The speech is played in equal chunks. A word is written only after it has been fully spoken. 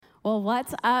Well,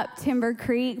 what's up, Timber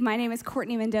Creek? My name is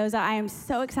Courtney Mendoza. I am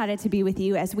so excited to be with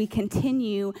you as we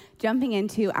continue jumping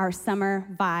into our Summer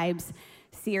Vibes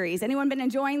series. Anyone been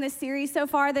enjoying this series so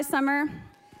far this summer?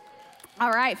 All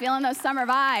right, feeling those summer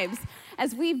vibes.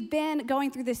 As we've been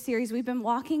going through this series, we've been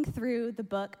walking through the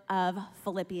book of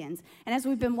Philippians. And as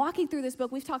we've been walking through this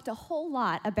book, we've talked a whole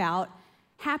lot about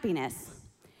happiness.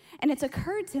 And it's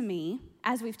occurred to me,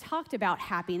 as we've talked about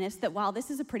happiness, that while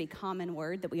this is a pretty common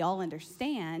word that we all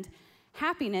understand,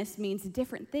 happiness means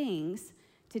different things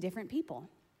to different people.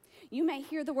 You may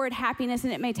hear the word happiness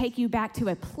and it may take you back to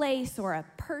a place or a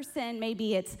person.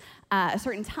 Maybe it's a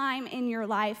certain time in your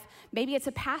life. Maybe it's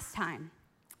a pastime.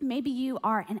 Maybe you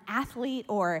are an athlete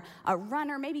or a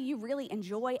runner. Maybe you really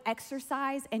enjoy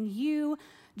exercise and you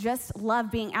just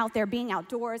love being out there, being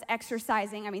outdoors,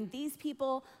 exercising. I mean, these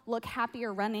people look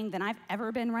happier running than I've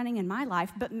ever been running in my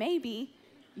life, but maybe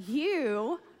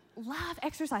you love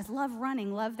exercise, love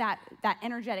running, love that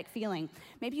energetic feeling.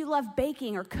 Maybe you love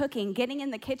baking or cooking, getting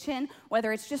in the kitchen,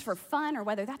 whether it's just for fun or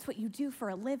whether that's what you do for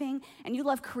a living, and you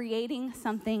love creating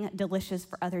something delicious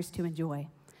for others to enjoy.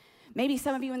 Maybe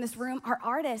some of you in this room are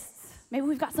artists. Maybe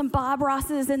we've got some Bob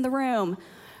Rosses in the room.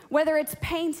 Whether it's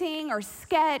painting or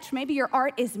sketch, maybe your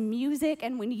art is music,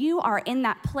 and when you are in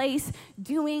that place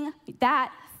doing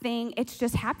that thing, it's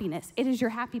just happiness. It is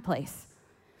your happy place.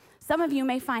 Some of you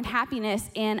may find happiness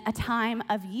in a time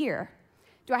of year.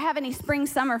 Do I have any spring,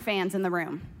 summer fans in the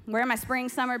room? Where are my spring,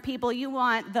 summer people? You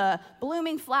want the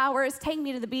blooming flowers, take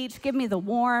me to the beach, give me the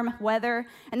warm weather.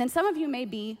 And then some of you may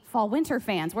be fall, winter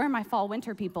fans. Where are my fall,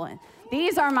 winter people in?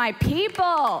 These are my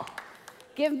people.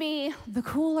 Give me the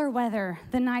cooler weather,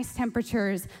 the nice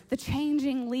temperatures, the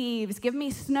changing leaves. Give me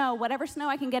snow. Whatever snow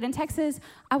I can get in Texas,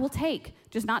 I will take.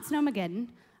 Just not Snowmageddon.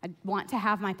 I want to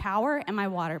have my power and my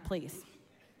water, please.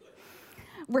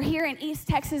 We're here in East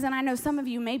Texas, and I know some of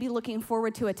you may be looking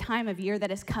forward to a time of year that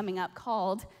is coming up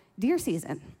called deer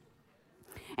season.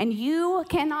 And you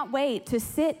cannot wait to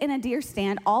sit in a deer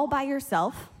stand all by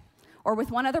yourself or with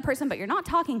one other person, but you're not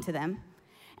talking to them,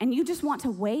 and you just want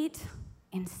to wait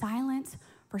in silence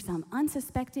for some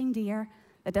unsuspecting deer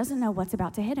that doesn't know what's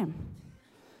about to hit him,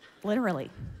 literally.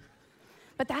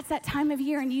 But that's that time of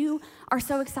year, and you are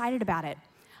so excited about it.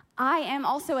 I am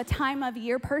also a time of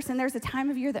year person. There's a time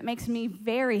of year that makes me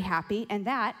very happy, and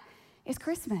that is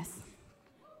Christmas.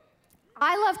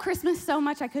 I love Christmas so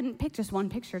much I couldn't pick just one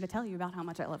picture to tell you about how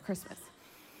much I love Christmas.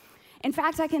 In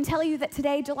fact, I can tell you that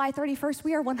today, July 31st,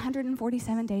 we are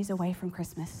 147 days away from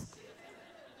Christmas.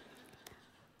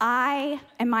 I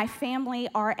and my family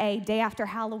are a day after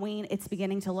Halloween. It's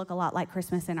beginning to look a lot like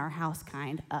Christmas in our house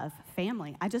kind of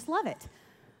family. I just love it.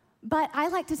 But I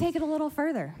like to take it a little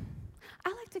further. I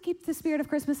like to keep the spirit of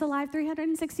Christmas alive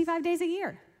 365 days a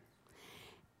year.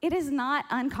 It is not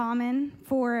uncommon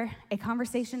for a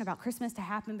conversation about Christmas to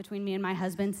happen between me and my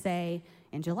husband, say,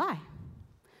 in July,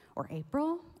 or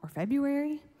April, or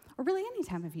February, or really any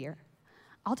time of year.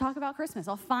 I'll talk about Christmas.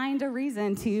 I'll find a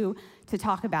reason to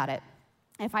talk about it.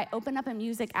 If I open up a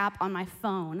music app on my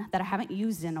phone that I haven't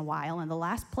used in a while, and the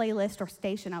last playlist or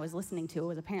station I was listening to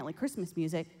was apparently Christmas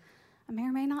music, I may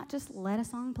or may not just let a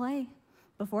song play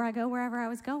before I go wherever I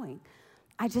was going.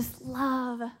 I just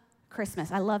love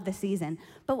Christmas. I love the season.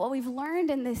 But what we've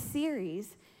learned in this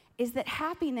series is that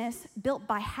happiness built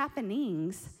by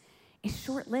happenings is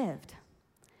short-lived.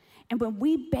 And when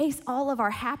we base all of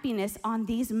our happiness on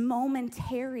these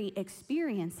momentary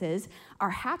experiences,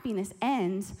 our happiness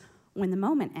ends when the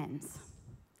moment ends.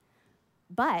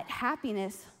 But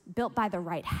happiness built by the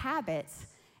right habits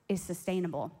is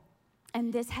sustainable.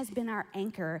 And this has been our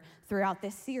anchor throughout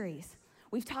this series.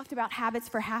 We've talked about habits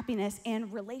for happiness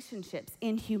in relationships,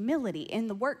 in humility, in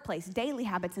the workplace, daily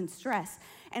habits, and stress.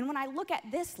 And when I look at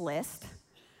this list,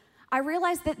 I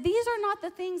realize that these are not the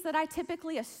things that I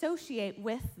typically associate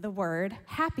with the word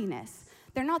happiness.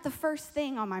 They're not the first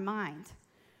thing on my mind.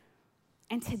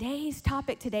 And today's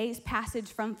topic, today's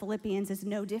passage from Philippians is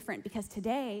no different, because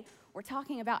today we're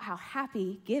talking about how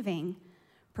happy giving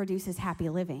produces happy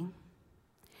living.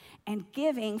 And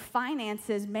giving,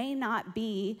 finances may not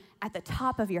be at the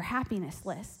top of your happiness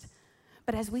list.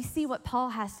 But as we see what Paul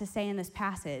has to say in this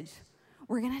passage,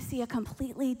 we're going to see a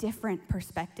completely different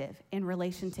perspective in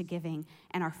relation to giving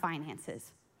and our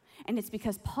finances. And it's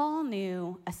because Paul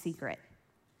knew a secret.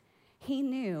 He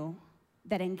knew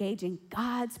that engaging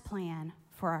God's plan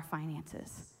for our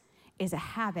finances is a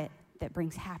habit that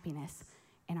brings happiness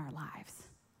in our lives.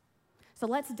 So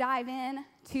let's dive in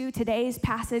to today's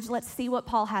passage. Let's see what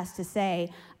Paul has to say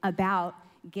about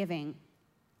giving.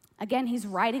 Again, he's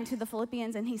writing to the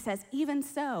Philippians and he says, "Even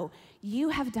so, you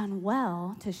have done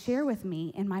well to share with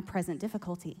me in my present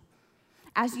difficulty.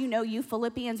 As you know, you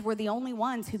Philippians were the only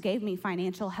ones who gave me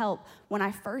financial help when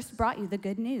I first brought you the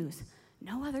good news.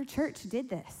 No other church did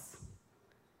this.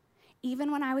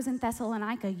 Even when I was in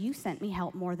Thessalonica, you sent me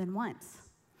help more than once.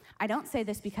 I don't say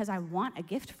this because I want a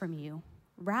gift from you.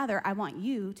 Rather, I want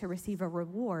you to receive a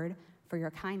reward for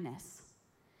your kindness.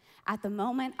 At the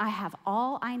moment, I have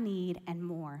all I need and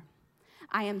more.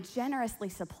 I am generously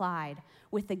supplied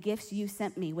with the gifts you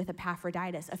sent me with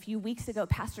Epaphroditus. A few weeks ago,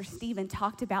 Pastor Stephen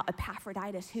talked about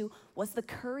Epaphroditus, who was the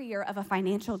courier of a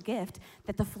financial gift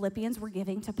that the Philippians were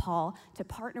giving to Paul to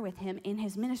partner with him in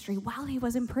his ministry while he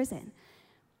was in prison.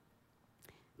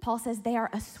 Paul says they are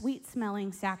a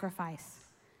sweet-smelling sacrifice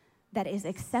that is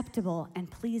acceptable and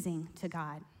pleasing to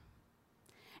God.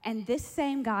 And this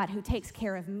same God who takes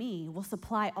care of me will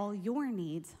supply all your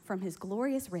needs from his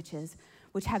glorious riches,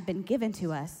 which have been given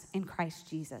to us in Christ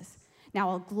Jesus. Now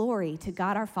all glory to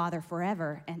God our Father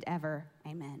forever and ever.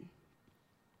 Amen.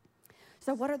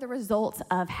 So what are the results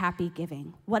of happy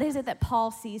giving? What is it that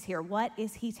Paul sees here? What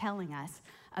is he telling us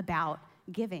about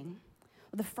giving?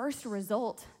 Well, the first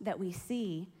result that we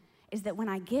see is that when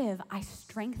I give, I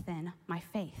strengthen my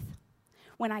faith.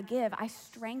 When I give, I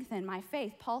strengthen my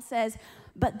faith. Paul says,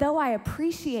 but though I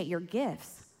appreciate your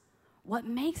gifts, what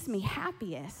makes me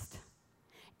happiest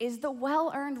is the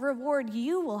well-earned reward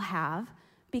you will have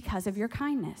because of your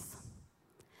kindness.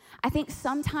 I think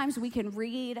sometimes we can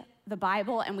read the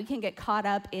Bible and we can get caught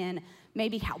up in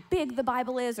maybe how big the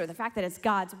Bible is, or the fact that it's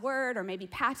God's word, or maybe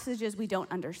passages we don't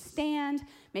understand.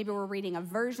 Maybe we're reading a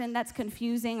version that's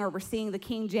confusing, or we're seeing the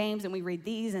King James and we read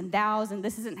these and thous, and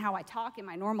this isn't how I talk in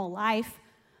my normal life.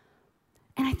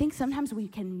 And I think sometimes we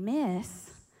can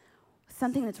miss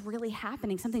something that's really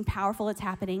happening, something powerful that's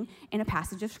happening in a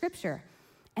passage of Scripture.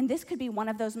 And this could be one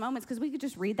of those moments, because we could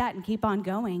just read that and keep on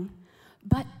going.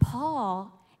 But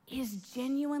Paul is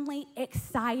genuinely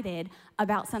excited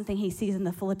about something he sees in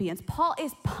the Philippians. Paul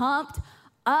is pumped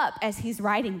up as he's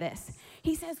writing this.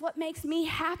 He says, what makes me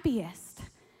happiest?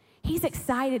 He's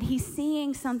excited. He's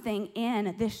seeing something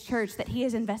in this church that he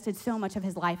has invested so much of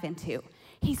his life into.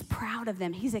 He's proud of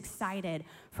them. He's excited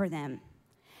for them.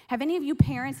 Have any of you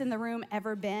parents in the room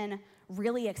ever been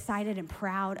really excited and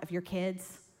proud of your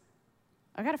kids?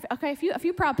 I got a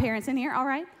few proud parents in here, all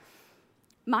right.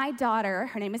 My daughter,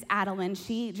 her name is Adeline,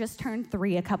 she just turned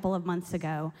 3 a couple of months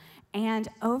ago, and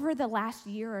over the last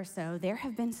year or so, there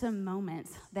have been some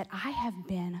moments that I have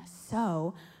been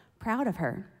so proud of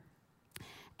her.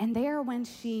 And they are when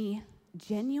she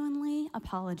genuinely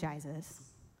apologizes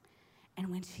and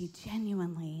when she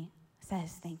genuinely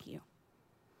says thank you.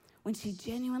 When she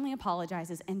genuinely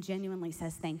apologizes and genuinely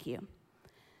says thank you.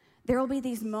 There will be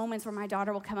these moments where my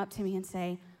daughter will come up to me and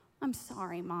say, I'm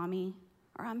sorry, Mommy,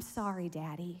 or I'm sorry,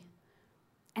 Daddy.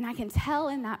 And I can tell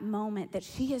in that moment that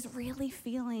she is really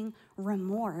feeling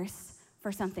remorse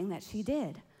for something that she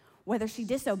did. Whether she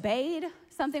disobeyed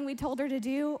something we told her to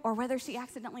do, or whether she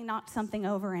accidentally knocked something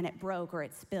over and it broke or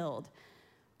it spilled.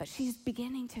 But she's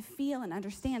beginning to feel and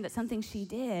understand that something she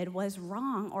did was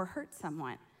wrong or hurt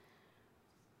someone.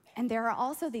 And there are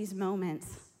also these moments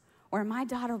where my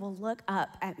daughter will look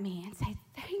up at me and say,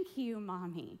 thank you,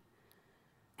 Mommy.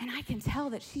 And I can tell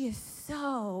that she is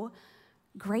so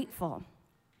grateful.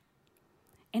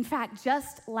 In fact,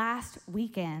 just last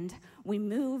weekend, we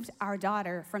moved our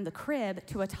daughter from the crib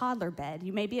to a toddler bed.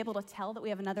 You may be able to tell that we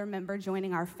have another member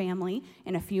joining our family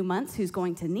in a few months who's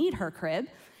going to need her crib.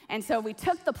 And so we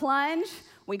took the plunge.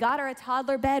 We got her a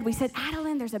toddler bed. We said,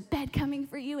 Adeline, there's a bed coming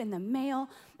for you in the mail.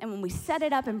 And when we set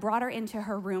it up and brought her into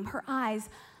her room, her eyes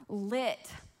lit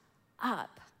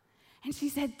up. And she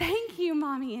said, thank you,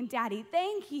 Mommy and Daddy,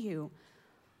 thank you.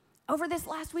 Over this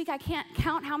last week, I can't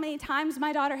count how many times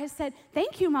my daughter has said,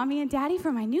 thank you, Mommy and Daddy,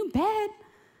 for my new bed.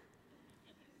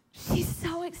 She's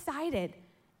so excited.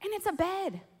 And it's a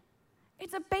bed.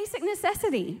 It's a basic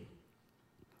necessity.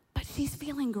 But she's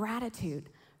feeling gratitude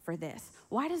for this.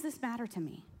 Why does this matter to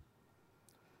me?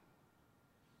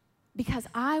 Because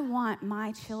I want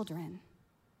my children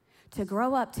to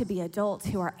grow up to be adults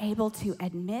who are able to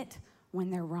admit when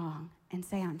they're wrong and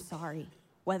say, I'm sorry,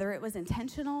 whether it was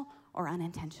intentional or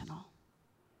unintentional.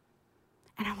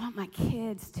 And I want my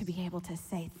kids to be able to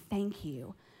say thank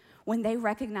you when they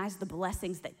recognize the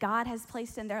blessings that God has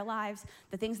placed in their lives,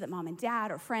 the things that mom and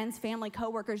dad or friends, family,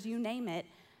 coworkers, you name it,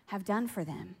 have done for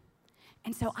them.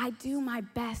 And so I do my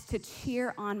best to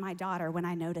cheer on my daughter when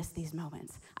I notice these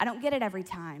moments. I don't get it every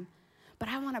time, but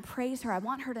I want to praise her. I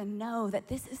want her to know that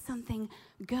this is something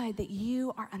good, that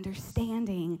you are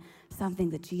understanding something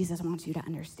that Jesus wants you to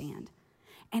understand.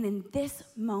 And in this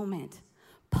moment,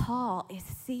 Paul is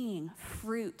seeing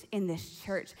fruit in this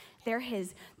church. They're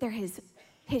his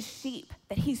his sheep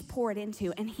that he's poured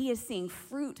into, and he is seeing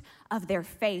fruit of their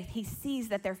faith. He sees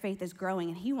that their faith is growing,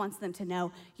 and he wants them to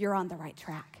know you're on the right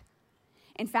track.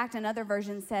 In fact, another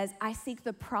version says, I seek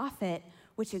the profit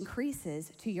which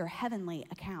increases to your heavenly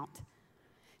account.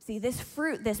 See, this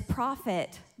fruit, this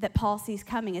profit that Paul sees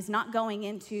coming is not going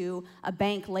into a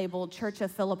bank labeled Church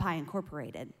of Philippi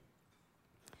Incorporated.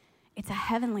 It's a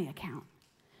heavenly account,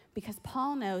 because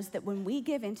Paul knows that when we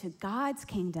give into God's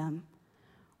kingdom,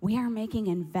 we are making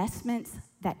investments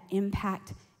that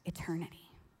impact eternity.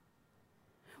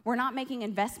 We're not making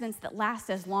investments that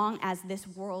last as long as this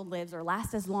world lives or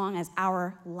last as long as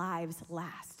our lives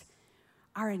last.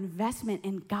 Our investment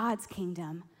in God's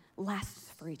kingdom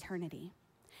lasts for eternity.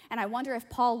 And I wonder if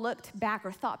Paul looked back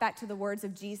or thought back to the words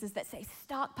of Jesus that say,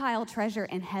 stockpile treasure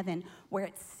in heaven where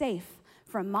it's safe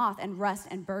from moth and rust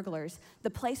and burglars.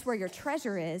 The place where your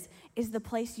treasure is the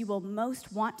place you will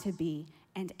most want to be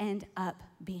and end up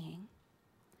being.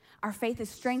 Our faith is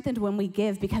strengthened when we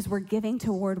give because we're giving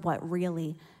toward what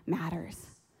really matters.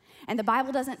 And the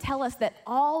Bible doesn't tell us that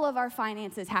all of our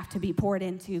finances have to be poured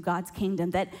into God's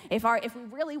kingdom, that if we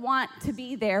really want to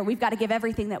be there, we've got to give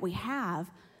everything that we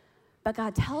have. But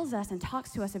God tells us and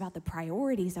talks to us about the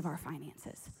priorities of our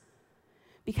finances.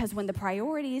 Because when the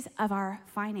priorities of our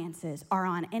finances are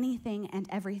on anything and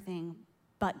everything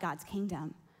but God's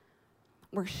kingdom,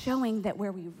 we're showing that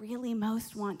where we really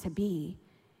most want to be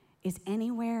is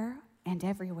anywhere and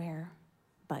everywhere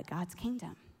but God's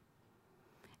kingdom.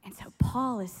 And so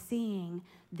Paul is seeing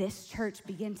this church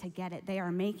begin to get it. They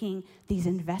are making these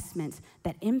investments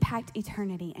that impact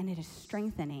eternity, and it is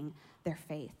strengthening their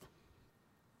faith.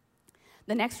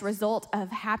 The next result of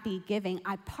happy giving,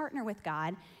 I partner with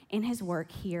God in his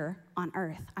work here on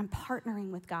earth. I'm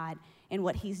partnering with God in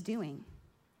what he's doing.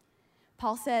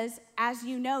 Paul says, as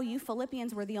you know, you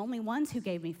Philippians were the only ones who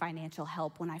gave me financial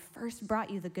help when I first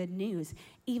brought you the good news.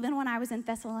 Even when I was in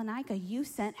Thessalonica, you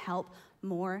sent help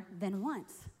more than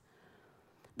once.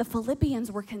 The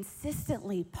Philippians were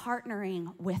consistently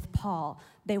partnering with Paul.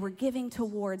 They were giving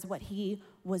towards what he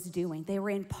was doing. They were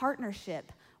in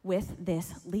partnership with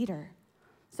this leader.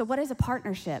 So what is a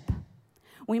partnership?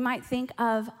 We might think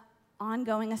of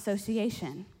ongoing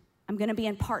association. I'm going to be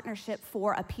in partnership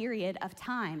for a period of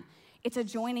time. It's a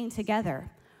joining together.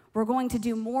 We're going to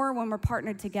do more when we're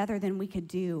partnered together than we could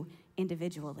do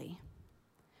individually.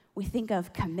 We think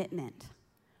of commitment.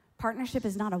 Partnership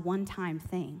is not a one-time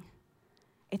thing.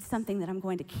 It's something that I'm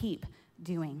going to keep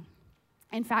doing.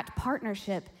 In fact,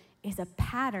 partnership is a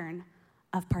pattern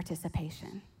of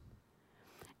participation.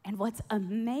 And what's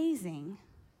amazing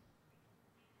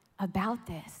about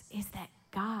this is that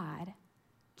God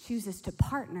chooses to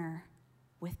partner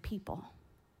with people.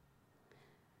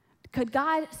 Could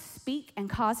God speak and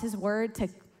cause his word to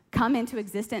come into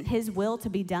existence, his will to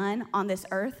be done on this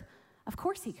earth? Of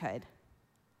course he could.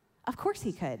 Of course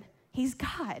he could. He's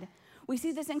God. We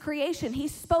see this in creation. He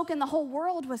spoke and the whole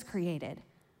world was created.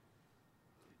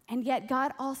 And yet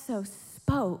God also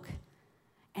spoke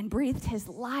and breathed his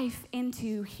life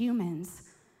into humans,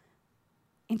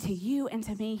 into you and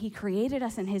to me. He created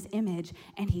us in his image,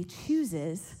 and he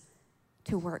chooses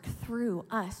to work through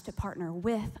us, to partner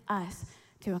with us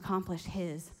to accomplish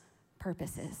his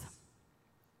purposes.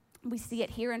 We see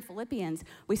it here in Philippians.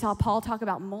 We saw Paul talk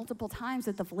about multiple times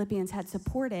that the Philippians had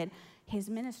supported his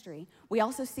ministry. We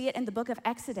also see it in the book of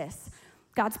Exodus.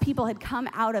 God's people had come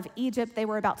out of Egypt. They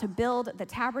were about to build the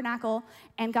tabernacle.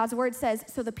 And God's word says,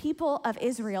 so the people of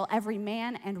Israel, every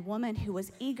man and woman who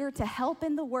was eager to help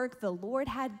in the work the Lord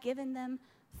had given them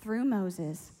through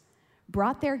Moses,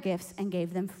 brought their gifts and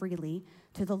gave them freely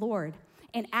to the Lord.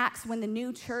 In Acts, when the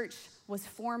new church was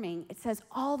forming, it says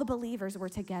all the believers were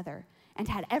together and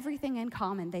had everything in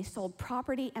common. They sold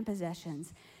property and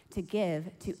possessions to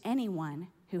give to anyone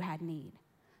who had need.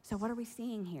 So what are we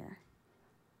seeing here?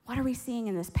 What are we seeing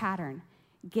in this pattern?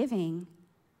 Giving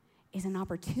is an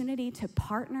opportunity to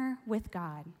partner with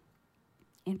God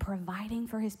in providing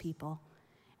for his people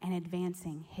and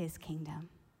advancing his kingdom.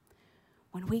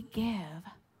 When we give,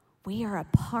 we are a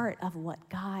part of what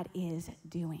God is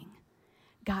doing.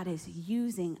 God is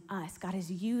using us. God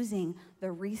is using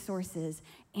the resources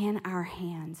in our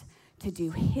hands to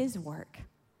do his work,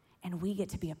 and we get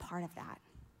to be a part of that.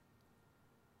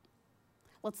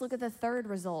 Let's look at the third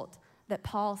result that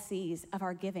Paul sees of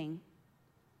our giving.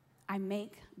 I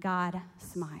make God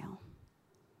smile.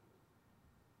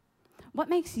 What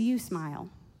makes you smile?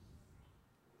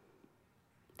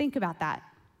 Think about that.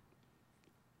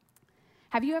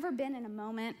 Have you ever been in a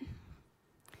moment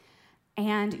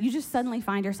and you just suddenly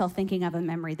find yourself thinking of a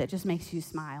memory that just makes you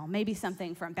smile. Maybe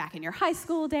something from back in your high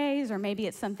school days, or maybe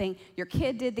it's something your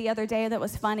kid did the other day that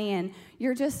was funny, and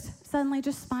you're just suddenly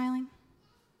just smiling.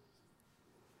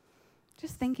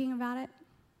 Just thinking about it.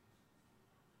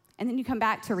 And then you come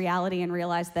back to reality and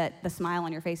realize that the smile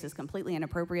on your face is completely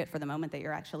inappropriate for the moment that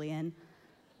you're actually in.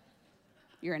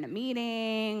 You're in a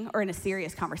meeting or in a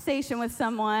serious conversation with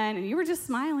someone, and you were just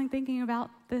smiling thinking about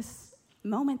this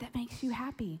moment that makes you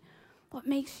happy. What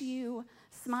makes you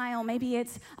smile? Maybe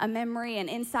it's a memory, an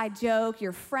inside joke,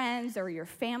 your friends or your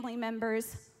family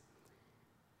members.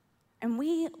 And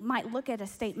we might look at a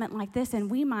statement like this and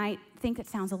we might think it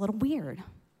sounds a little weird.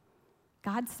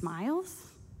 God smiles?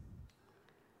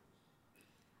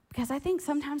 Because I think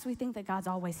sometimes we think that God's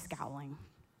always scowling.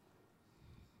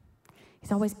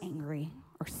 He's always angry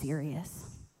or serious.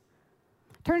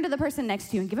 Turn to the person next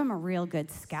to you and give him a real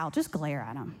good scowl. Just glare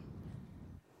at him.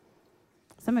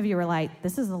 Some of you are like,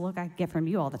 this is the look I get from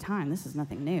you all the time. This is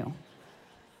nothing new.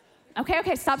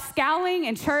 Okay, stop scowling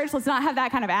in church. Let's not have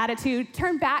that kind of attitude.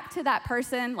 Turn back to that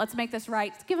person. Let's make this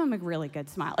right. Give them a really good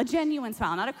smile, a genuine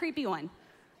smile, not a creepy one.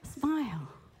 Smile.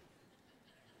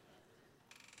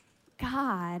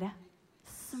 God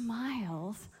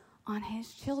smiles on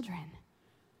his children.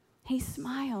 He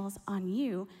smiles on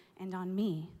you and on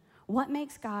me. What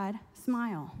makes God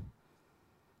smile?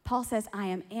 Paul says, I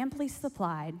am amply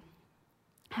supplied,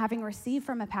 having received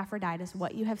from Epaphroditus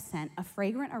what you have sent, a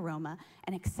fragrant aroma,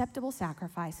 an acceptable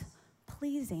sacrifice,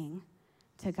 pleasing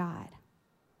to God.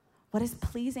 What is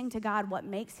pleasing to God? What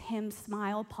makes him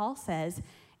smile? Paul says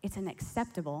it's an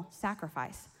acceptable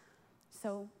sacrifice.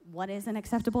 So what is an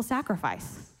acceptable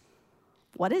sacrifice?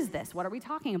 What is this? What are we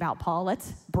talking about, Paul?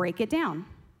 Let's break it down.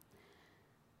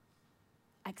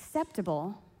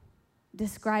 Acceptable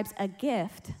describes a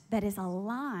gift that is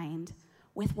aligned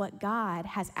with what God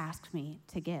has asked me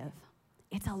to give.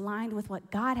 It's aligned with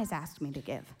what God has asked me to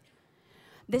give.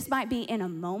 This might be in a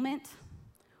moment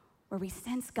where we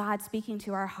sense God speaking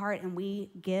to our heart and we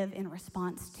give in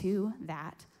response to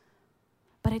that.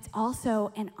 But it's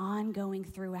also an ongoing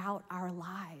throughout our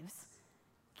lives,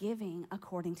 giving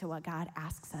according to what God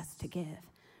asks us to give.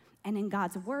 And in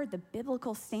God's word, the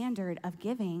biblical standard of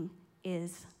giving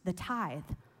is the tithe.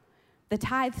 The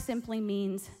tithe simply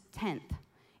means tenth.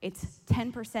 It's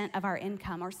 10% of our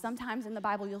income, or sometimes in the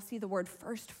Bible you'll see the word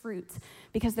first fruits,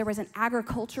 because there was an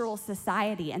agricultural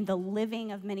society and the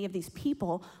living of many of these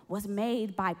people was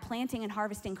made by planting and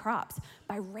harvesting crops,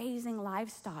 by raising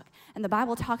livestock. And the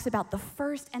Bible talks about the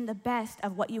first and the best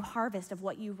of what you harvest, of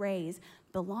what you raise,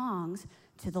 belongs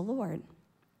to the Lord.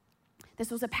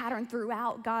 This was a pattern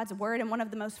throughout God's word, and one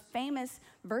of the most famous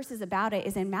verses about it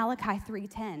is in Malachi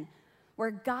 3:10. Where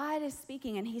God is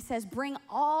speaking and he says, bring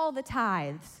all the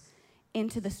tithes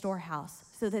into the storehouse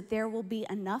so that there will be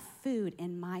enough food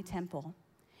in my temple.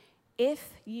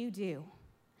 If you do,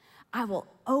 I will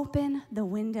open the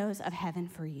windows of heaven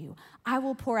for you. I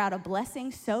will pour out a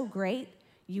blessing so great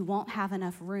you won't have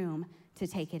enough room to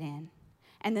take it in.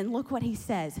 And then look what he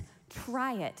says,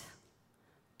 try it.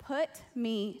 Put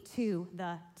me to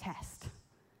the test.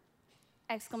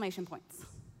 Exclamation points.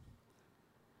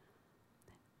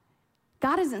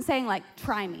 God isn't saying like,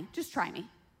 try me, just try me.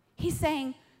 He's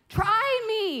saying, try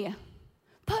me,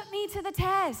 put me to the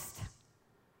test.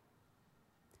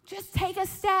 Just take a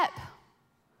step.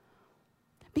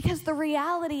 Because the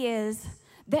reality is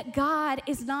that God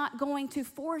is not going to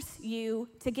force you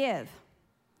to give.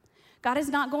 God is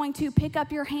not going to pick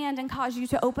up your hand and cause you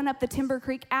to open up the Timber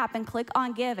Creek app and click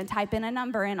on give and type in a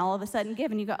number and all of a sudden give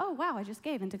and you go, oh wow, I just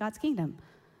gave into God's kingdom.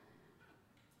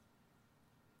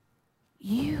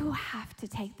 You have to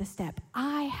take the step.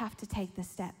 I have to take the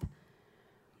step.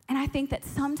 And I think that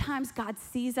sometimes God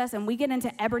sees us and we get into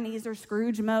Ebenezer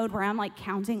Scrooge mode where I'm like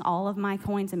counting all of my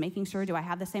coins and making sure, do I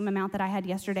have the same amount that I had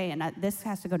yesterday? And this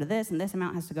has to go to this and this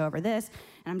amount has to go over this.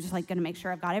 And I'm just like gonna make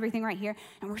sure I've got everything right here.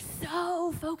 And we're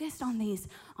so focused on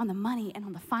the money and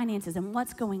on the finances and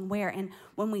what's going where. And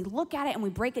when we look at it and we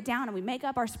break it down and we make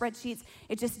up our spreadsheets,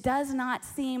 it just does not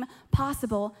seem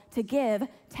possible to give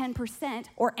 10%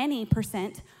 or any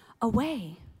percent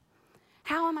away.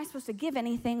 How am I supposed to give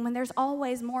anything when there's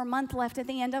always more month left at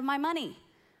the end of my money?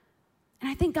 And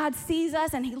I think God sees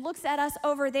us and he looks at us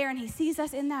over there and he sees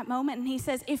us in that moment and he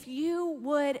says, if you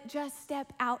would just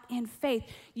step out in faith,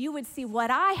 you would see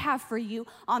what I have for you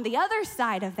on the other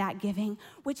side of that giving,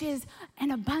 which is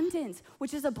an abundance,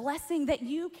 which is a blessing that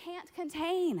you can't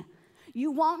contain.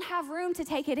 You won't have room to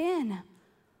take it in.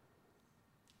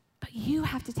 But you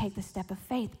have to take the step of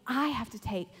faith. I have to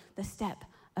take the step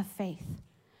of faith.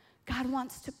 God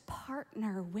wants to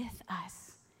partner with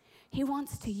us. He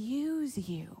wants to use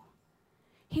you.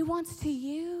 He He wants to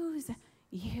use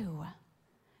you.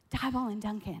 Diboll and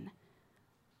Duncan.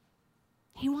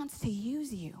 He wants to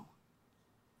use you.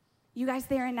 You guys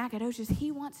there in Nacogdoches,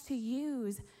 he wants to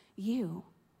use you.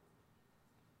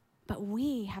 But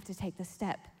we have to take the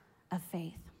step of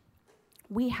faith.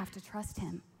 We have to trust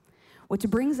him. Which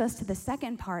brings us to the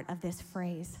second part of this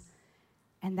phrase,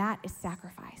 and that is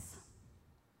sacrifice.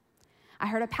 I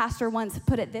heard a pastor once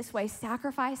put it this way: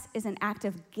 sacrifice is an act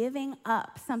of giving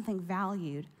up something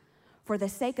valued for the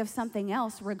sake of something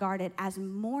else regarded as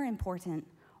more important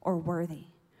or worthy.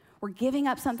 We're giving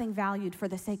up something valued for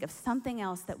the sake of something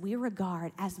else that we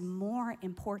regard as more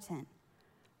important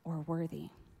or worthy.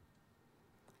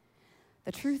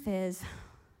 The truth is,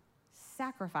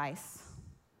 sacrifice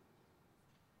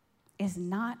is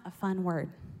not a fun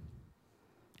word.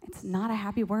 It's not a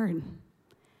happy word.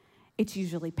 It's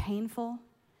usually painful.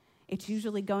 It's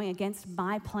usually going against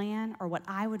my plan or what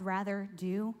I would rather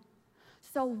do.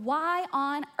 So why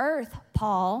on earth,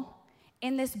 Paul,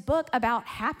 in this book about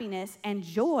happiness and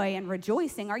joy and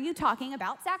rejoicing, are you talking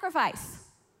about sacrifice?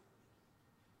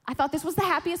 I thought this was the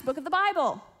happiest book of the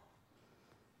Bible.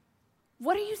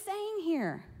 What are you saying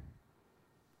here?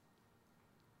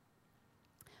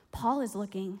 Paul is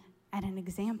looking at an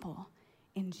example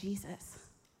in Jesus,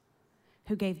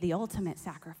 who gave the ultimate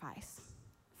sacrifice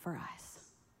for us.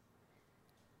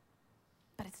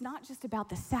 But it's not just about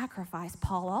the sacrifice.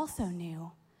 Paul also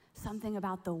knew something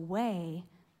about the way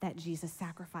that Jesus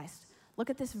sacrificed. Look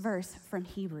at this verse from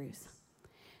Hebrews.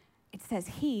 It says,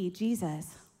 he, Jesus,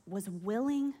 was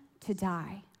willing to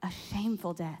die a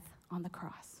shameful death on the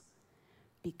cross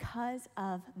because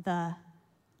of the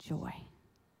joy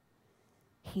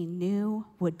he knew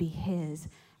would be his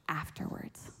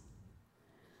afterwards.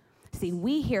 See,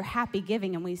 we hear happy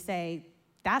giving and we say,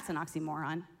 that's an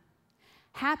oxymoron.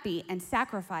 Happy and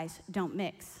sacrifice don't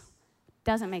mix.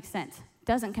 Doesn't make sense.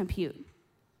 Doesn't compute.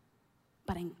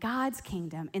 But in God's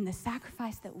kingdom, in the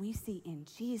sacrifice that we see in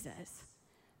Jesus,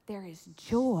 there is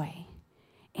joy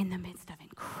in the midst of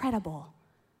incredible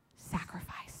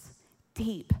sacrifice.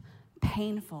 Deep,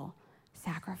 painful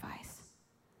sacrifice.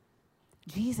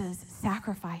 Jesus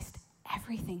sacrificed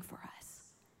everything for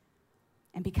us.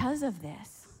 And because of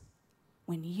this,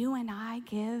 when you and I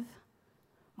give,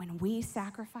 when we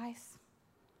sacrifice,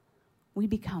 we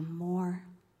become more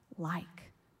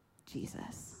like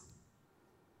Jesus.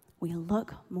 We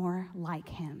look more like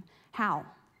him. How?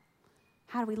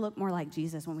 How do we look more like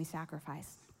Jesus when we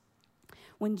sacrifice?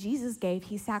 When Jesus gave,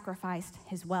 he sacrificed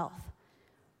his wealth.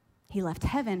 He left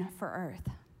heaven for earth.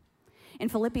 In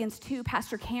Philippians 2,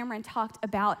 Pastor Cameron talked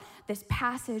about this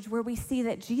passage where we see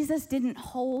that Jesus didn't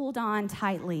hold on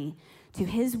tightly to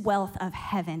his wealth of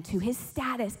heaven, to his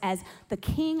status as the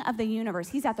king of the universe.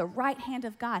 He's at the right hand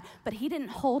of God, but he didn't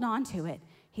hold on to it.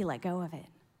 He let go of it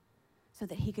so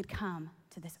that he could come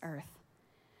to this earth.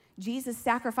 Jesus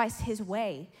sacrificed his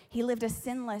way. He lived a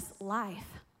sinless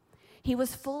life. He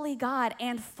was fully God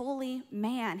and fully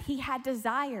man. He had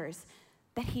desires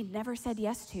that he never said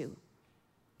yes to.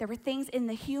 There were things in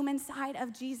the human side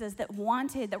of Jesus that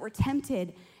wanted, that were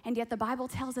tempted, and yet the Bible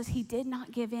tells us he did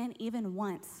not give in even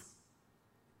once.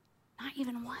 Not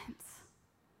even once.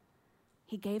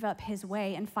 He gave up his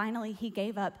way, and finally he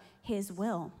gave up his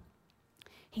will.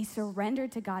 He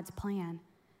surrendered to God's plan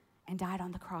and died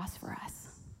on the cross for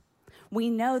us. We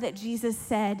know that Jesus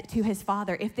said to his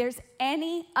Father, if there's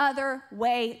any other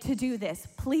way to do this,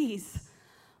 please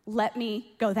let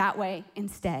me go that way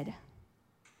instead.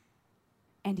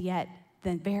 And yet,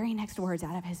 the very next words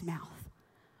out of his mouth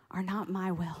are not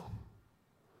my will,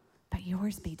 but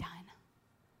yours be done.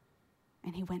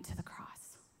 And he went to the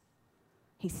cross.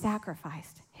 He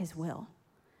sacrificed his will.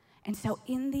 And so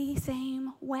in the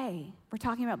same way, we're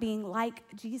talking about being like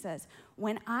Jesus.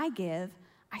 When I give,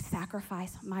 I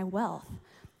sacrifice my wealth.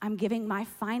 I'm giving my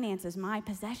finances, my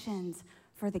possessions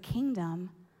for the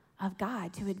kingdom of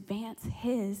God, to advance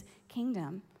his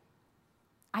kingdom.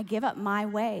 I give up my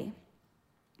way.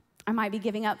 I might be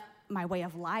giving up my way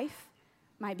of life,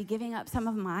 might be giving up some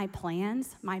of my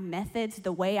plans, my methods,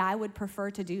 the way I would prefer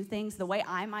to do things, the way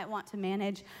I might want to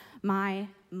manage my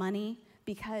money,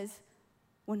 because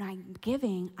when I'm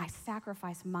giving, I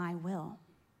sacrifice my will.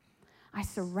 I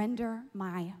surrender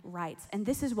my rights. And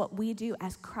this is what we do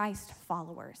as Christ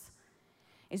followers,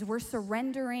 is we're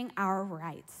surrendering our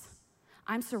rights.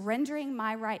 I'm surrendering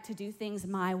my right to do things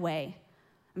my way.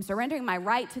 I'm surrendering my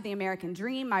right to the American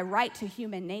dream, my right to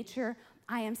human nature.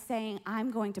 I am saying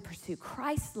I'm going to pursue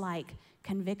Christ-like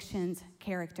convictions,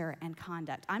 character, and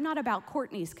conduct. I'm not about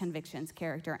Courtney's convictions,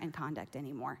 character, and conduct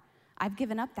anymore. I've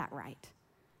given up that right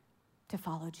to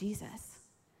follow Jesus.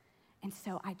 And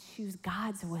so I choose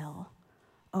God's will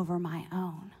over my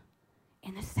own.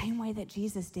 In the same way that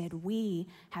Jesus did, we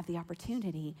have the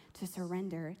opportunity to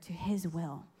surrender to his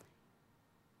will.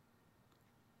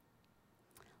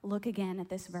 Look again at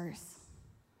this verse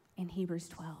in Hebrews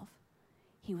 12.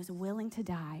 He was willing to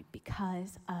die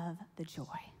because of the joy.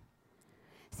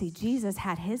 See, Jesus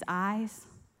had his eyes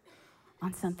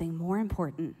on something more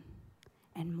important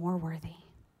and more worthy.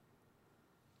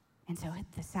 And so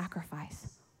the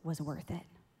sacrifice was worth it.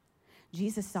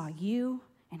 Jesus saw you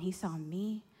and he saw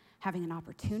me having an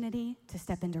opportunity to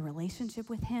step into relationship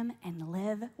with him and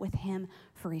live with him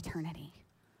for eternity.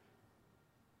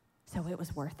 So it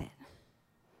was worth it.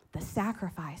 The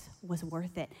sacrifice was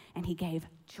worth it, and he gave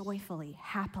joyfully,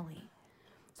 happily.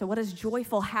 So what does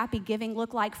joyful, happy giving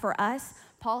look like for us?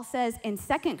 Paul says in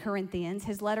 2 Corinthians,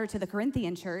 his letter to the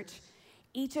Corinthian church,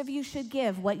 each of you should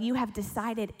give what you have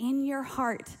decided in your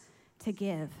heart to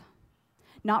give,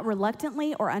 not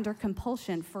reluctantly or under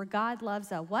compulsion, for God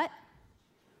loves a what?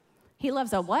 He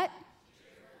loves a what?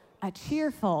 A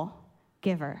cheerful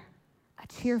giver. A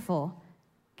cheerful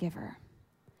giver.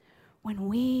 When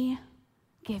we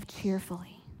give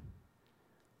cheerfully,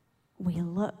 we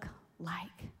look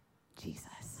like Jesus.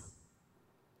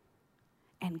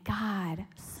 And God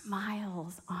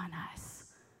smiles on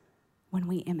us when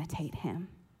we imitate him.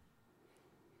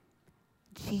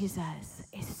 Jesus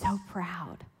is so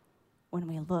proud when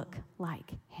we look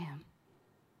like him.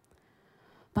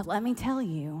 But let me tell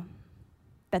you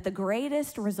that the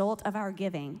greatest result of our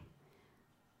giving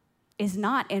is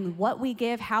not in what we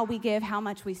give, how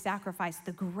much we sacrifice.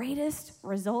 The greatest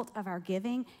result of our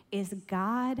giving is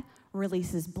God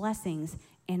releases blessings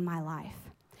in my life.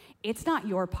 It's not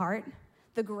your part.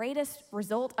 The greatest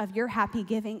result of your happy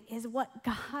giving is what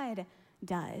God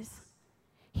does.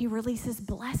 He releases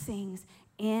blessings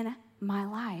in my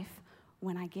life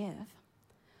when I give.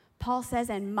 Paul says,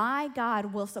 and my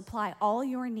God will supply all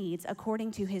your needs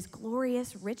according to his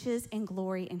glorious riches and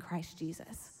glory in Christ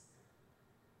Jesus.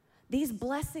 These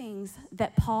blessings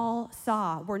that Paul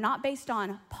saw were not based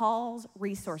on Paul's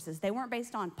resources. They weren't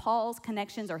based on Paul's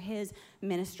connections or his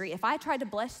ministry. If I tried to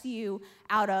bless you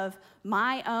out of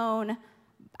my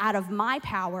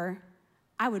power,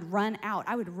 I would run out.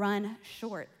 I would run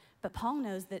short. But Paul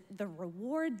knows that the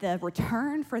reward, the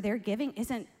return for their giving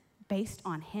isn't based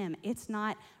on him. It's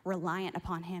not reliant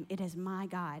upon him. It is my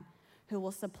God who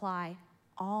will supply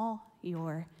all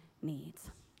your needs.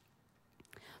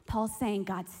 Paul's saying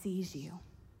God sees you.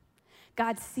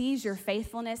 God sees your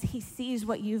faithfulness. He sees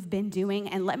what you've been doing.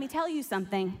 And let me tell you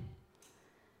something.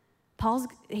 Paul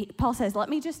says, let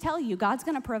me just tell you, God's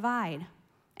going to provide.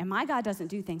 And my God doesn't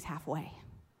do things halfway.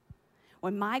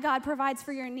 When my God provides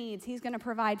for your needs, he's going to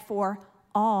provide for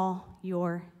all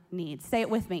your needs. Say it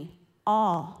with me.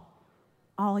 All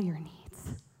your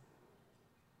needs.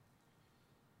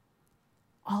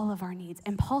 All of our needs.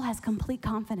 And Paul has complete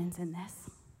confidence in this.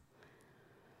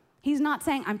 He's not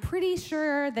saying, I'm pretty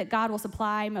sure that God will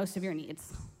supply most of your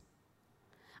needs.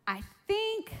 I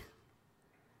think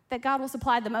that God will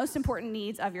supply the most important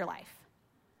needs of your life.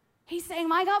 He's saying,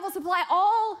 my God will supply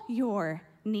all your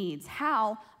needs.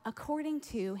 How? According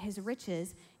to his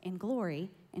riches in glory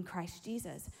in Christ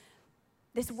Jesus.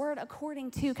 This word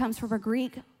according to comes from a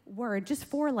Greek word, just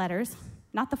 4 letters,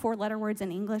 not the 4-letter words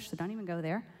in English, so don't even go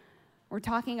there. We're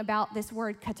talking about this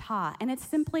word kata, and it's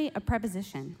simply a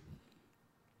preposition.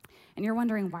 And you're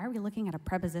wondering, why are we looking at a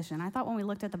preposition? I thought when we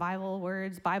looked at the Bible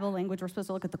words, Bible language, we're supposed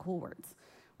to look at the cool words.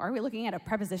 Why are we looking at a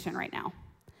preposition right now?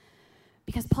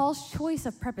 Because Paul's choice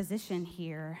of preposition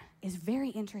here is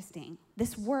very interesting.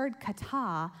 This word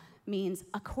kata means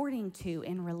according to,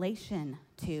 in relation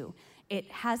to. It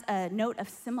has a note of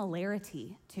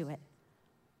similarity to it.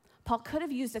 Paul could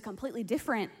have used a completely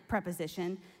different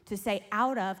preposition to say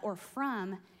out of or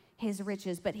from his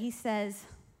riches, but he says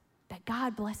that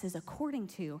God blesses according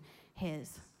to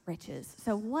his riches.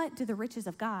 So what do the riches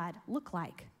of God look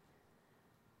like?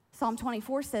 Psalm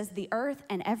 24 says, the earth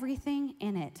and everything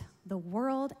in it, the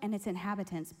world and its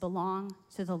inhabitants belong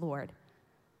to the Lord.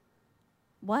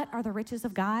 What are the riches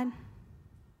of God?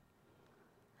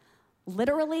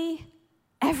 Literally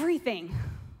everything.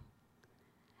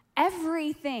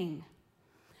 Everything.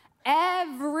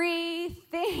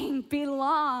 Everything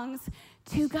belongs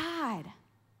to God.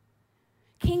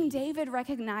 King David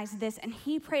recognized this, and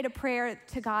he prayed a prayer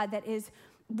to God that is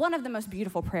one of the most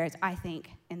beautiful prayers, I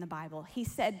think, in the Bible. He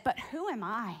said, but who am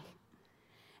I?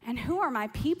 And who are my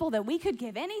people that we could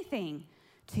give anything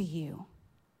to you?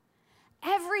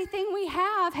 Everything we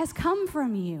have has come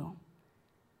from you.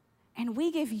 And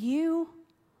we give you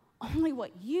only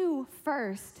what you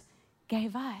first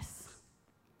gave us.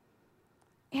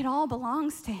 It all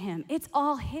belongs to him. It's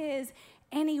all his.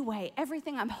 anyway.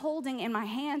 Everything I'm holding in my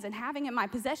hands and having in my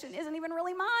possession isn't even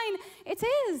really mine. It's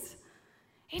his.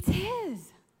 It's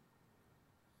his.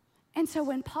 And so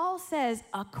when Paul says,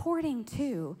 according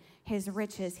to his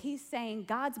riches, he's saying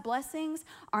God's blessings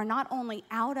are not only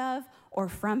out of or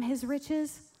from his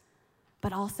riches,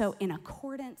 but also in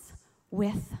accordance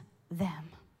with them.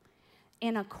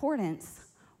 In accordance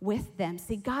with them.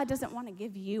 See, God doesn't want to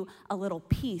give you a little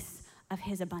piece of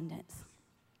his abundance.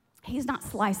 He's not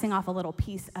slicing off a little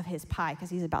piece of his pie because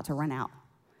he's about to run out.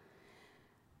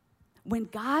 When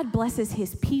God blesses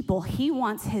his people, he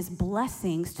wants his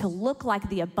blessings to look like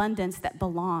the abundance that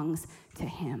belongs to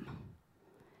him.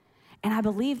 And I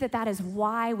believe that is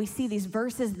why we see these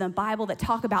verses in the Bible that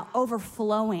talk about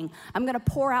overflowing. I'm going to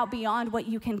pour out beyond what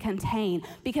you can contain,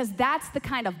 because that's the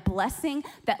kind of blessing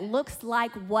that looks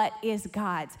like what is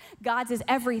God's. God's is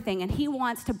everything, and he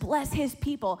wants to bless his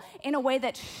people in a way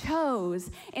that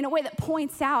shows, in a way that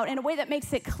points out, in a way that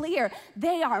makes it clear,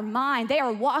 they are mine. They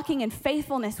are walking in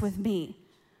faithfulness with me.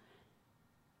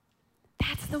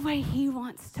 That's the way he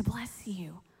wants to bless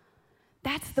you.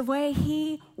 That's the way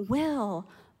he will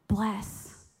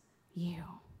bless you.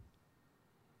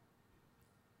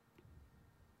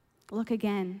 Look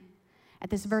again at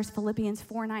this verse, Philippians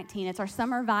 4:19. It's our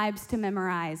summer vibes to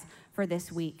memorize for this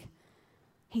week.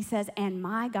 He says, and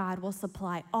my God will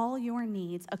supply all your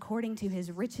needs according to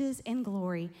his riches in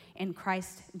glory in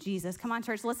Christ Jesus. Come on,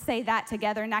 church, let's say that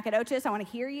together. Nacogdoches, I want to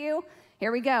hear you.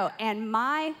 Here we go. And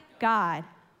my God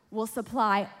will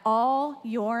supply all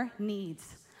your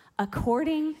needs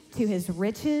according to his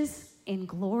riches in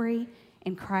glory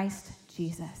in Christ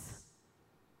Jesus.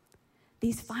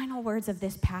 These final words of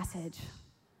this passage,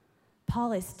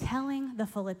 Paul is telling the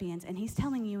Philippians, and he's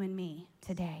telling you and me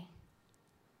today,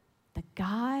 the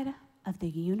God of the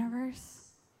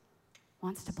universe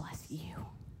wants to bless you.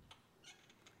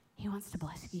 He wants to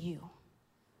bless you.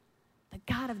 The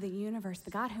God of the universe,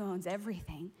 the God who owns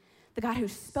everything, the God who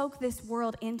spoke this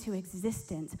world into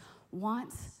existence,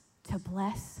 wants to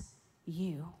bless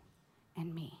you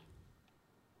and me.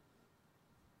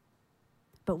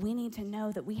 But we need to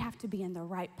know that we have to be in the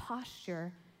right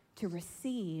posture to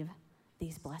receive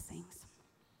these blessings.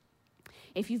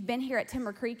 If you've been here at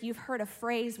Timber Creek, you've heard a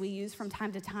phrase we use from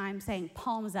time to time saying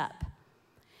palms up.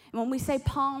 And when we say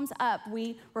palms up,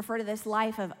 we refer to this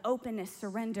life of openness,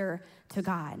 surrender to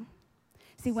God.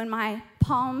 See, when my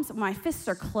fists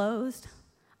are closed,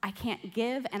 I can't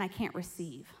give and I can't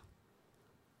receive.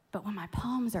 But when my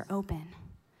palms are open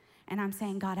and I'm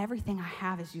saying, God, everything I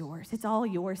have is yours. It's all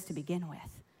yours to begin with.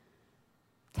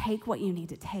 Take what you need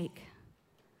to take.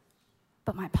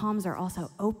 But my palms are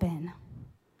also open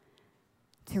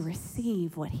to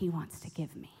receive what he wants to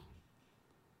give me.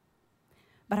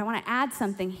 But I want to add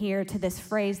something here to this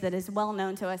phrase that is well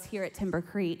known to us here at Timber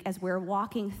Creek as we're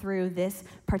walking through this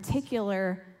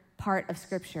particular part of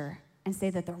Scripture, and say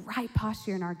that the right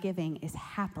posture in our giving is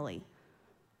happily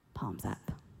palms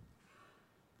up.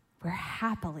 We're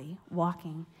happily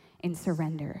walking in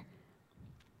surrender.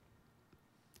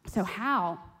 So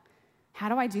how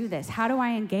do I do this? How do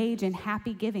I engage in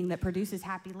happy giving that produces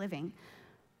happy living?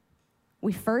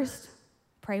 We first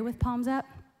pray with palms up.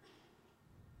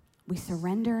 We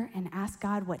surrender and ask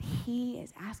God what he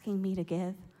is asking me to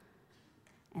give.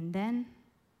 And then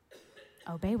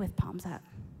obey with palms up.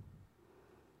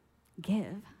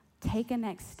 Give. Take a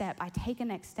next step. I take a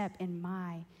next step in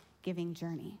my giving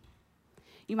journey.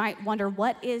 You might wonder,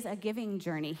 what is a giving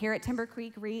journey? Here at Timber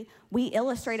Creek, we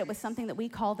illustrate it with something that we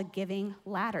call the giving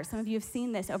ladder. Some of you have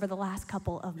seen this over the last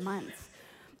couple of months.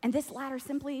 And this ladder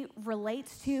simply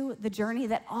relates to the journey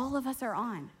that all of us are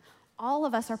on. All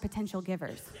of us are potential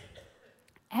givers.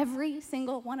 Every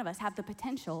single one of us have the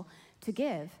potential to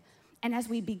give. And as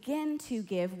we begin to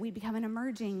give, we become an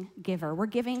emerging giver. We're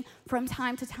giving from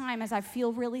time to time as I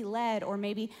feel really led, or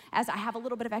maybe as I have a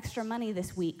little bit of extra money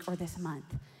this week or this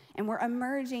month. And we're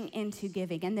emerging into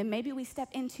giving. And then maybe we step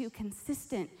into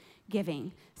consistent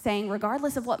giving, saying,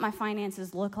 regardless of what my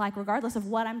finances look like, regardless of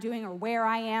what I'm doing or where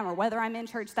I am or whether I'm in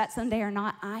church that Sunday or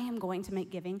not, I am going to make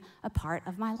giving a part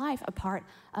of my life, a part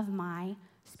of my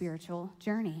spiritual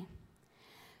journey.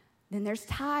 Then there's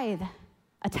tithe,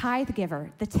 a tithe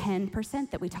giver, the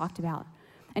 10% that we talked about.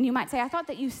 And you might say, I thought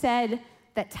that you said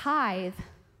that tithe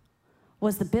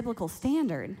was the biblical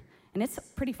standard, and it's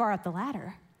pretty far up the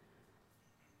ladder.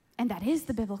 And that is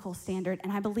the biblical standard,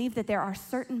 and I believe that there are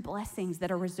certain blessings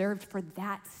that are reserved for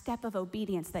that step of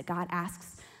obedience that God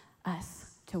asks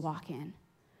us to walk in.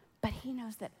 But he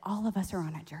knows that all of us are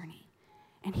on a journey,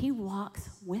 and he walks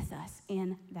with us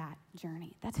in that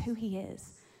journey. That's who he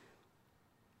is.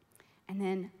 And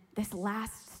then this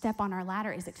last step on our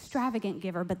ladder is extravagant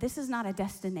giver, but this is not a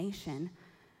destination.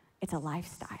 It's a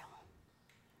lifestyle.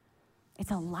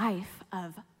 It's a life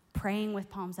of praying with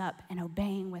palms up and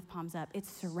obeying with palms up.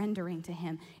 It's surrendering to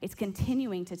him. It's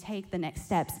continuing to take the next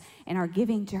steps in our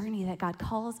giving journey that God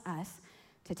calls us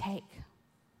to take.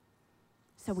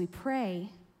 So we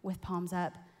pray with palms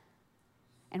up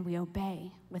and we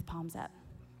obey with palms up.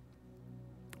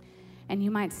 And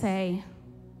you might say,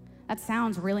 that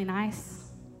sounds really nice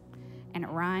and it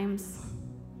rhymes,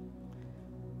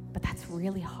 but that's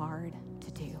really hard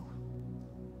to do.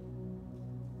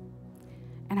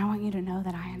 And I want you to know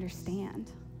that I understand.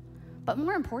 But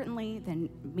more importantly than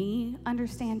me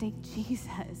understanding,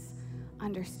 Jesus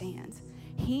understands.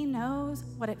 He knows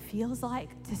what it feels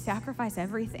like to sacrifice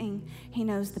everything. He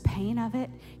knows the pain of it.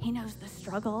 He knows the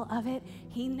struggle of it.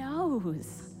 He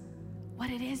knows what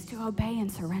it is to obey and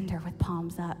surrender with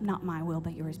palms up. Not my will,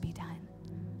 but yours be done.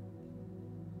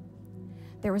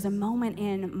 There was a moment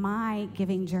in my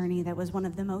giving journey that was one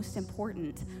of the most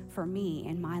important for me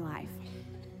in my life.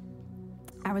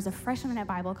 I was a freshman at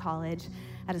Bible college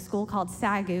at a school called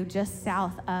SAGU, just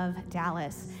south of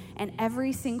Dallas. And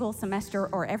every single semester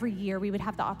or every year, we would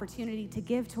have the opportunity to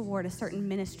give toward a certain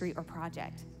ministry or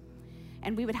project.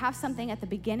 And we would have something at the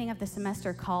beginning of the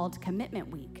semester called Commitment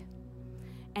Week.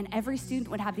 And every student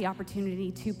would have the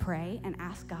opportunity to pray and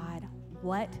ask God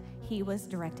what he was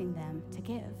directing them to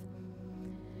give.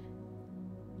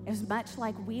 It was much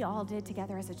like we all did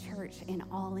together as a church in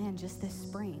All In just this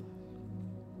spring.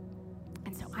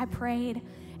 And so I prayed,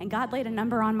 and God laid a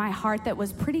number on my heart that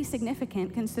was pretty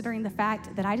significant considering the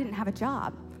fact that I didn't have a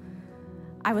job.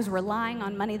 I was relying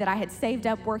on money that I had saved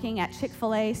up working at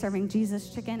Chick-fil-A, serving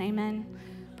Jesus chicken, amen.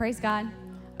 Praise God.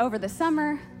 Over the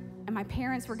summer, and my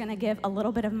parents were gonna give a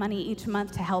little bit of money each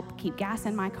month to help keep gas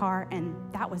in my car, and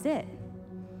that was it.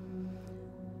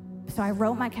 So I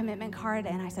wrote my commitment card,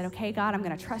 and I said, okay, God, I'm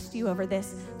gonna trust you over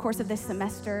this course of this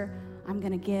semester. I'm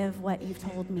gonna give what you've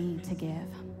told me to give.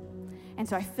 And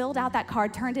so I filled out that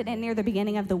card, turned it in near the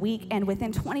beginning of the week, and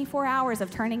within 24 hours of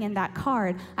turning in that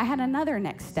card, I had another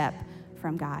next step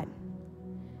from God.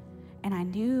 And I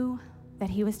knew that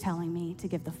he was telling me to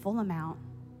give the full amount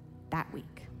that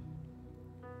week.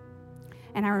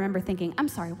 And I remember thinking, I'm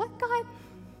sorry, what, God?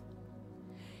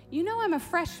 You know I'm a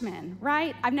freshman,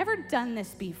 right? I've never done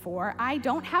this before. I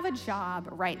don't have a job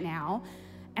right now,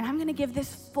 and I'm gonna give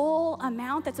this full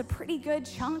amount that's a pretty good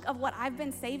chunk of what I've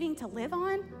been saving to live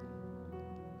on?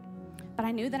 But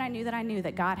I knew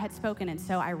that God had spoken, and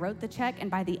so I wrote the check,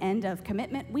 and by the end of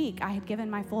commitment week, I had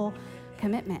given my full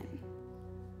commitment.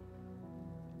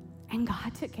 And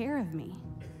God took care of me.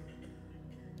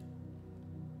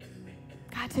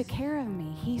 God took care of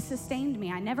me. He sustained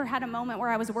me. I never had a moment where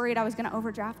I was worried I was going to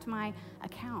overdraft my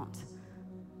account.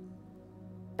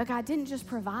 But God didn't just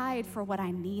provide for what I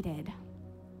needed.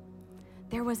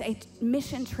 There was a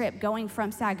mission trip going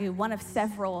from SAGU, one of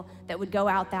several that would go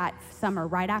out that summer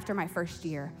right after my first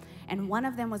year. And one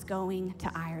of them was going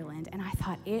to Ireland. And I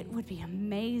thought it would be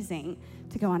amazing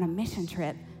to go on a mission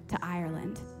trip to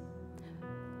Ireland.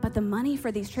 But the money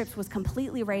for these trips was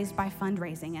completely raised by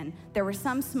fundraising. And there were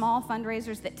some small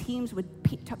fundraisers that teams would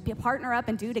partner up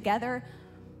and do together.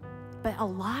 But a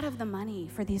lot of the money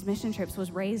for these mission trips was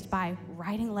raised by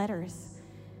writing letters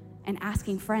and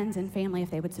asking friends and family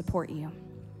if they would support you.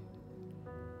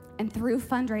 And through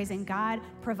fundraising, God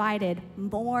provided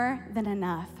more than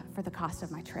enough for the cost of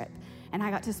my trip. And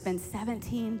I got to spend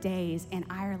 17 days in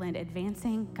Ireland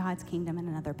advancing God's kingdom in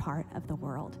another part of the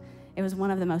world. It was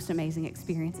one of the most amazing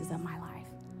experiences of my life.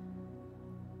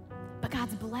 But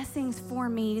God's blessings for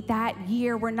me that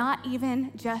year were not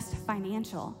even just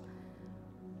financial.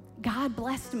 God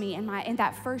blessed me in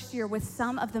that first year with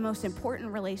some of the most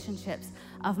important relationships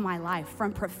of my life,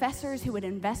 from professors who would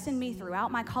invest in me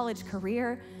throughout my college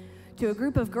career to a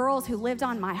group of girls who lived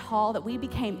on my hall that we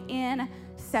became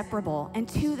inseparable. And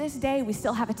to this day, we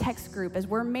still have a text group as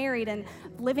we're married and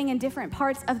living in different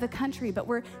parts of the country, but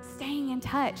we're staying in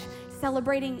touch,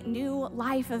 celebrating new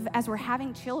life as we're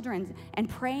having children and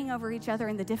praying over each other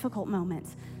in the difficult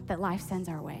moments that life sends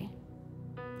our way.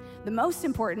 The most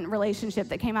important relationship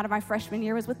that came out of my freshman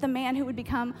year was with the man who would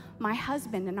become my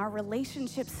husband, and our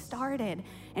relationship started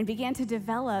and began to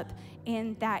develop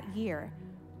in that year.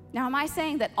 Now, am I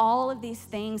saying that all of these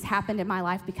things happened in my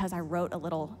life because I wrote a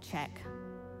little check?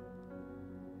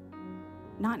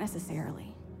 Not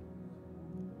necessarily.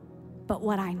 But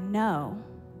what I know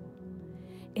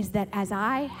is that as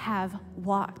I have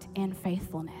walked in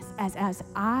faithfulness, as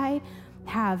I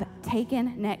have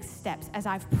taken next steps, as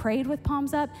I've prayed with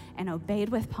palms up and obeyed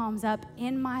with palms up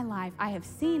in my life, I have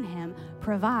seen him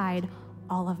provide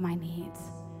all of my needs.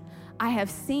 I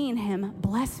have seen him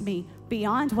bless me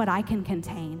beyond what I can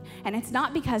contain. And it's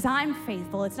not because I'm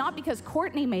faithful. It's not because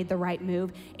Courtney made the right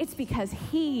move. It's because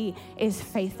he is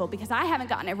faithful, because I haven't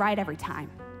gotten it right every time.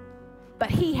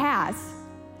 But he has.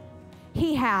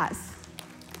 He has.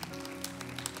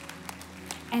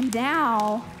 And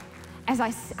now, as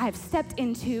I've stepped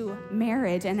into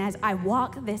marriage, and as I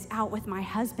walk this out with my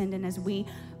husband, and as we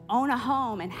own a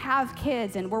home and have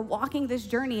kids, and we're walking this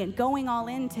journey and going all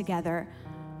in together,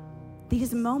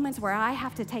 these moments where I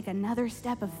have to take another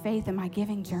step of faith in my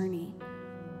giving journey,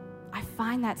 I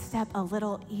find that step a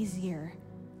little easier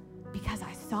because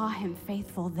I saw him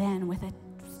faithful then with a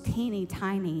teeny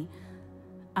tiny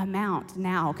amount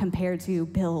now compared to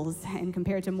bills and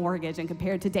compared to mortgage and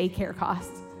compared to daycare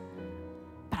costs.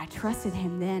 But I trusted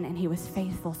him then, and he was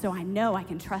faithful, so I know I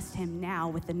can trust him now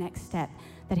with the next step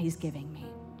that he's giving me.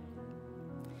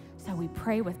 So we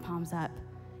pray with palms up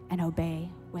and obey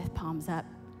with palms up.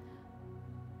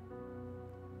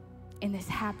 In this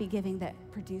happy giving that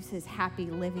produces happy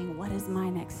living, what is my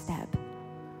next step?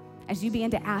 As you begin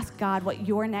to ask God what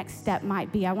your next step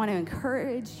might be, I want to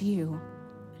encourage you,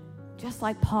 just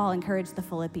like Paul encouraged the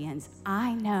Philippians.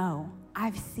 I know,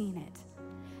 I've seen it.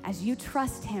 As you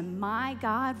trust him, my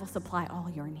God will supply all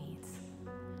your needs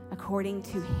according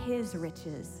to his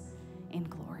riches in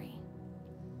glory.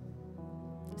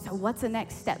 So what's the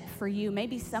next step for you?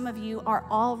 Maybe some of you are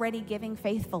already giving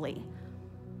faithfully.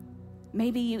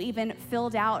 Maybe you even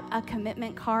filled out a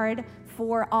commitment card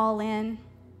for All In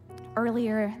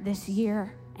earlier this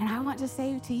year. And I want to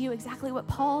say to you exactly what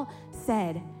Paul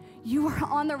said. You are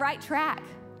on the right track.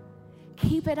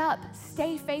 Keep it up.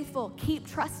 Stay faithful. Keep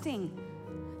trusting.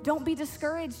 Don't be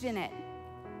discouraged in it.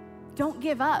 Don't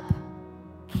give up.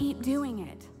 Keep doing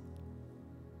it.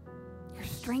 You're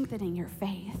strengthening your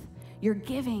faith. Your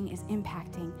giving is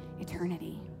impacting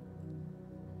eternity.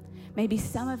 Maybe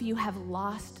some of you have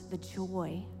lost the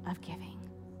joy of giving.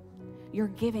 You're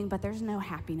giving, but there's no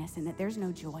happiness in it. There's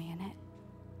no joy in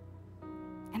it.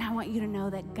 And I want you to know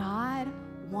that God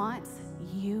wants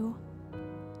you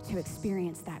to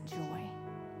experience that joy.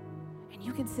 And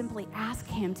you can simply ask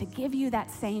him to give you that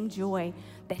same joy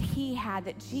that he had,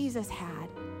 that Jesus had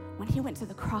when he went to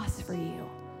the cross for you.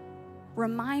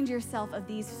 Remind yourself of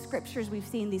these scriptures we've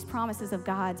seen, these promises of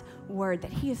God's word, that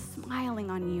he is smiling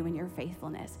on you in your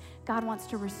faithfulness. God wants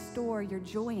to restore your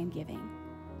joy in giving.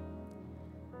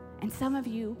 And some of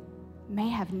you may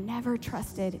have never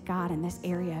trusted God in this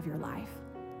area of your life,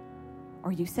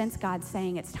 or you sense God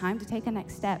saying, it's time to take a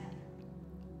next step.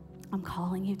 I'm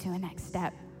calling you to a next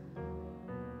step.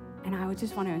 And I would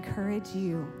just want to encourage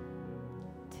you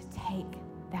to take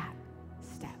that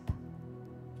step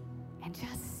and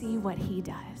just see what he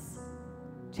does.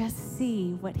 Just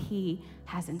see what he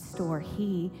has in store.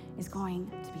 He is going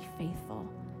to be faithful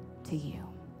to you.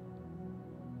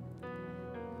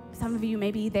 Some of you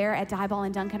may be there at Diboll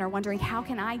and Duncan are wondering, how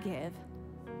can I give?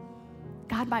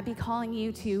 God might be calling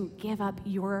you to give up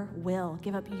your will,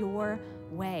 give up your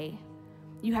way.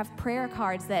 You have prayer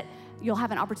cards that you'll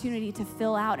have an opportunity to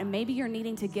fill out, and maybe you're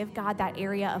needing to give God that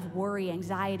area of worry,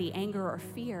 anxiety, anger, or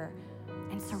fear,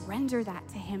 and surrender that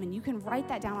to him. And you can write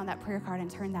that down on that prayer card and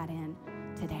turn that in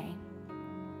today.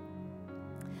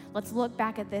 Let's look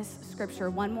back at this scripture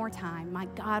one more time. My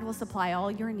God will supply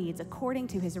all your needs according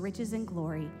to his riches and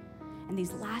glory. And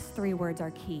these last three words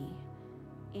are key.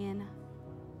 In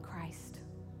Christ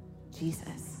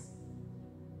Jesus.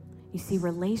 You see,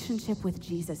 relationship with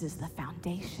Jesus is the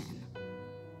foundation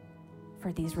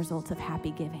for these results of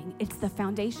happy giving. It's the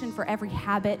foundation for every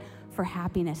habit for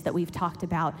happiness that we've talked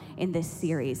about in this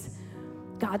series.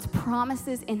 God's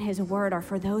promises in his word are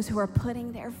for those who are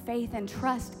putting their faith and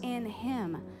trust in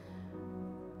him.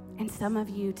 And some of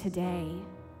you today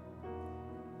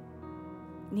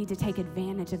need to take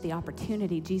advantage of the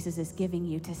opportunity Jesus is giving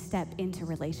you to step into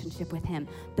relationship with him.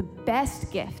 The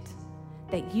best gift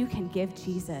that you can give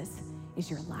Jesus is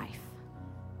your life.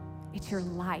 It's your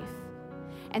life.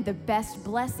 And the best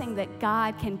blessing that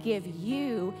God can give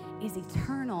you is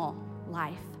eternal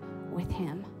life with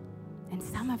him. And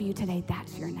some of you today,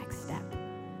 that's your next step.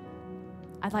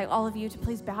 I'd like all of you to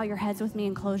please bow your heads with me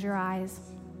and close your eyes.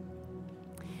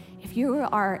 If you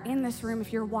are in this room,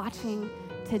 if you're watching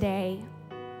today,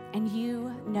 and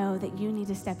you know that you need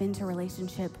to step into a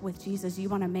relationship with Jesus, you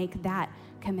want to make that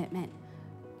commitment,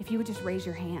 if you would just raise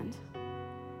your hand.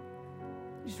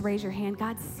 Just raise your hand.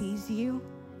 God sees you.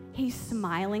 He's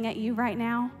smiling at you right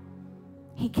now.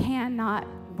 He cannot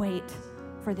wait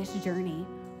for this journey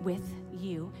with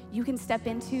you. You can step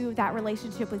into that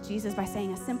relationship with Jesus by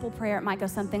saying a simple prayer. It might go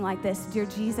something like this. Dear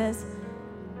Jesus,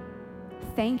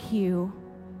 thank you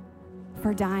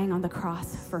for dying on the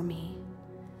cross for me.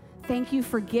 Thank you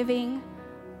for giving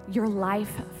your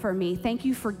life for me. Thank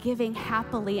you for giving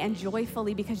happily and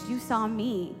joyfully because you saw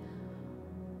me.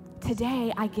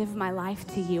 Today, I give my life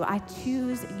to you. I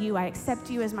choose you. I accept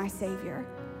you as my Savior.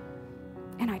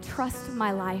 And I trust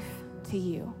my life to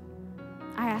you.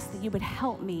 I ask that you would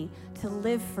help me to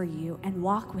live for you and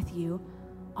walk with you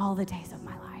all the days of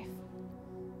my life.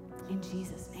 In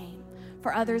Jesus' name.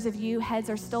 For others of you, heads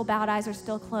are still bowed, eyes are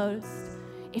still closed.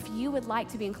 If you would like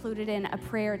to be included in a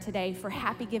prayer today for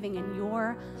happy giving in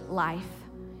your life,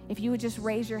 if you would just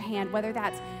raise your hand, whether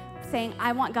that's saying,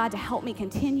 I want God to help me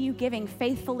continue giving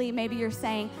faithfully. Maybe you're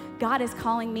saying, God is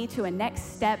calling me to a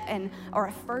next step or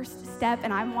a first step,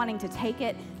 and I'm wanting to take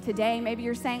it today. Maybe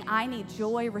you're saying, I need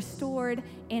joy restored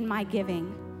in my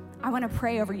giving. I want to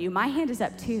pray over you. My hand is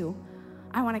up too.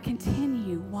 I want to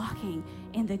continue walking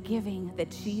in the giving that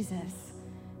Jesus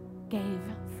gave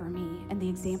for me and the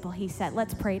example he set.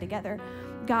 Let's pray together.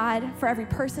 God, for every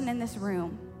person in this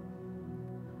room,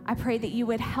 I pray that you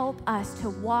would help us to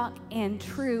walk in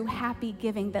true happy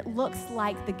giving that looks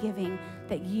like the giving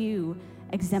that you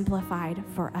exemplified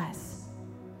for us.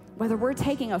 Whether we're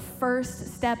taking a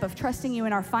first step of trusting you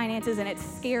in our finances and it's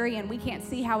scary and we can't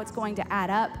see how it's going to add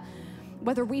up,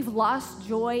 whether we've lost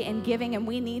joy in giving and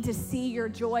we need to see your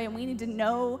joy and we need to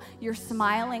know you're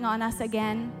smiling on us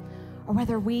again, or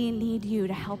whether we need you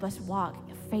to help us walk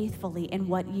faithfully in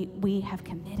what we have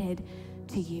committed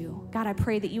to you. God, I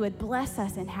pray that you would bless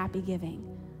us in happy giving,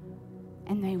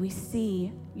 and may we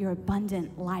see your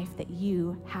abundant life that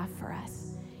you have for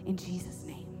us. In Jesus'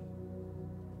 name.